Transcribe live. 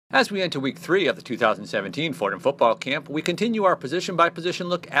As we enter Week 3 of the 2017 Fordham football camp, we continue our position-by-position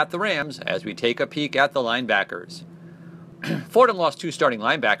look at the Rams as we take a peek at the linebackers. Fordham lost 2 starting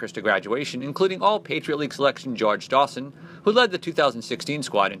linebackers to graduation, including All-Patriot League selection George Dawson, who led the 2016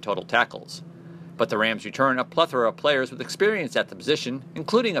 squad in total tackles. But the Rams return a plethora of players with experience at the position,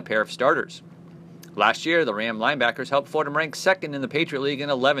 including a pair of starters. Last year, the Ram linebackers helped Fordham rank 2nd in the Patriot League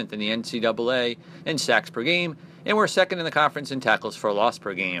and 11th in the NCAA in sacks per game, and were 2nd in the conference in tackles for a loss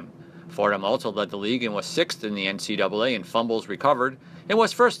per game. Fordham also led the league and was 6th in the NCAA in fumbles recovered, and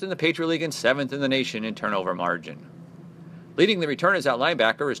was 1st in the Patriot League and 7th in the nation in turnover margin. Leading the returners at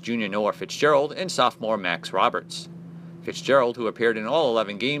linebacker is junior Noah Fitzgerald and sophomore Max Roberts. Fitzgerald, who appeared in all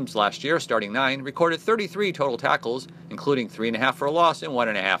 11 games last year, starting 9, recorded 33 total tackles, including 3.5 for a loss and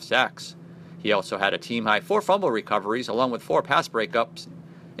 1.5 sacks. He also had a team-high 4 fumble recoveries, along with 4 pass breakups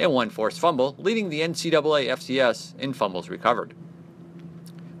and 1 forced fumble, leading the NCAA FCS in fumbles recovered.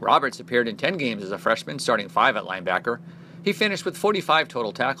 Roberts appeared in 10 games as a freshman, starting 5 at linebacker. He finished with 45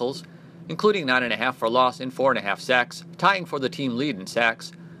 total tackles, including 9.5 for loss and 4.5 sacks, tying for the team lead in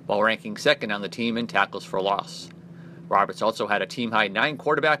sacks, while ranking 2nd on the team in tackles for loss. Roberts also had a team-high 9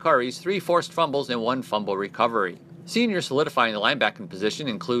 quarterback hurries, 3 forced fumbles, and 1 fumble recovery. Seniors solidifying the linebacking position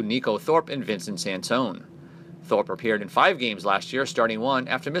include Nico Thorpe and Vincent Sansone. Thorpe appeared in 5 games last year, starting 1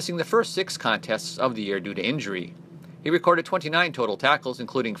 after missing the first 6 contests of the year due to injury. He recorded 29 total tackles,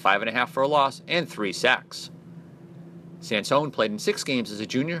 including 5.5 for a loss and 3 sacks. Sansone played in 6 games as a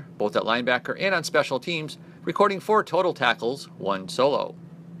junior, both at linebacker and on special teams, recording 4 total tackles, 1 solo.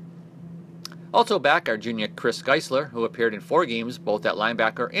 Also back are junior Chris Geisler, who appeared in 4 games, both at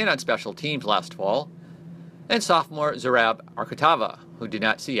linebacker and on special teams last fall, and sophomore Zurab Arkatava, who did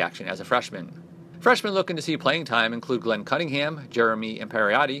not see action as a freshman. Freshmen looking to see playing time include Glenn Cunningham, Jeremy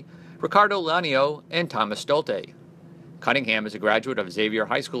Imperiati, Ricardo Lanio, and Thomas Stolte. Cunningham is a graduate of Xavier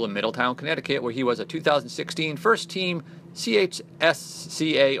High School in Middletown, Connecticut, where he was a 2016 first-team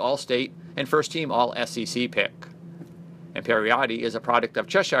CHSCA All-State and first-team All-SEC pick. Imperiati is a product of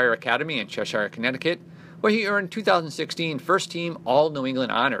Cheshire Academy in Cheshire, Connecticut, where he earned 2016 first-team All-New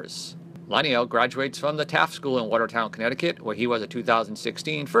England honors. Lanio graduates from the Taft School in Watertown, Connecticut, where he was a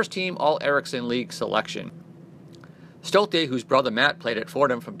 2016 first-team All-Erickson League selection. Stolte, whose brother Matt played at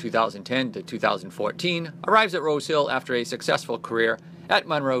Fordham from 2010 to 2014, arrives at Rose Hill after a successful career at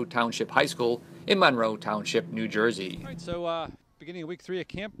Monroe Township High School in Monroe Township, New Jersey. All right, so beginning of week 3 at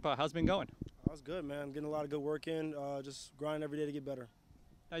camp, how's it been going? That's good, man. Getting a lot of good work in, just grinding every day to get better.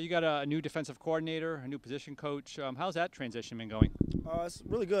 Now you got a new defensive coordinator, a new position coach. How's that transition been going? It's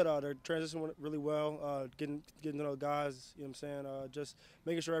really good. The transition went really well. Getting to know the guys, you know what I'm saying? Just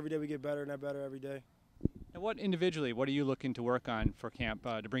making sure every day we get better and better every day. And what are you looking to work on for camp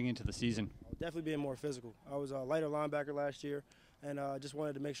to bring into the season? Definitely being more physical. I was a lighter linebacker last year, and just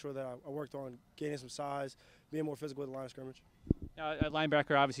wanted to make sure that I worked on gaining some size, being more physical with the line of scrimmage. At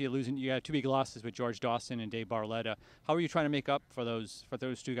linebacker, obviously you got 2 big losses with George Dawson and Dave Barletta. How are you trying to make up for those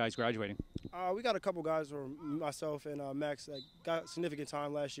 2 guys graduating? We got a couple guys, or myself and Max, that got significant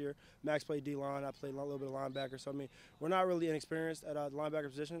time last year. Max played D-line, I played a little bit of linebacker. So, I mean, we're not really inexperienced at the linebacker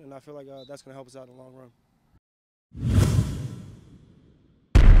position, and I feel like that's going to help us out in the long run.